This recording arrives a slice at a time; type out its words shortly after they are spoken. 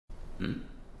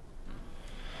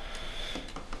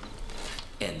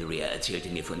Andrea erzählte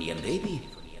mir von ihrem Baby.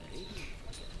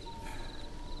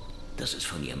 Dass es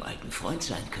von ihrem alten Freund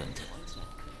sein könnte.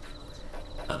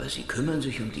 Aber sie kümmern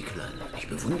sich um die Kleine. Ich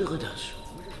bewundere das.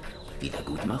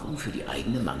 Wiedergutmachung für die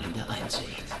eigene mangelnde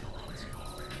Einsicht.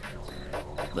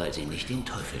 Weil sie nicht den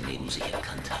Teufel neben sich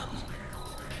erkannt haben.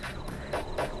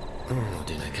 Oh,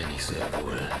 den erkenne ich sehr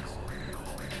wohl.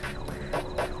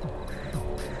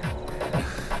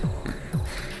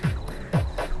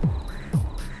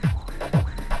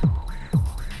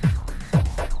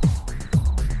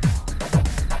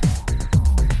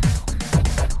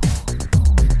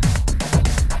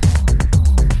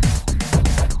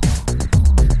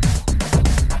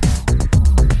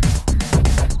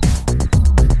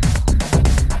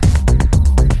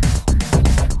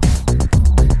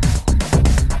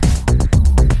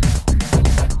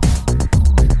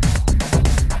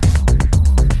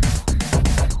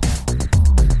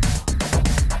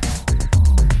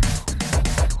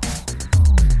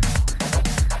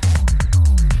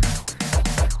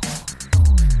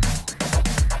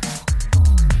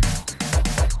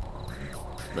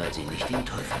 Weil sie nicht den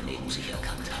Teufel neben sich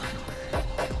erkannt haben.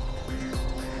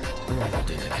 Oh,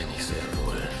 den erkenne ich sehr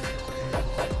wohl.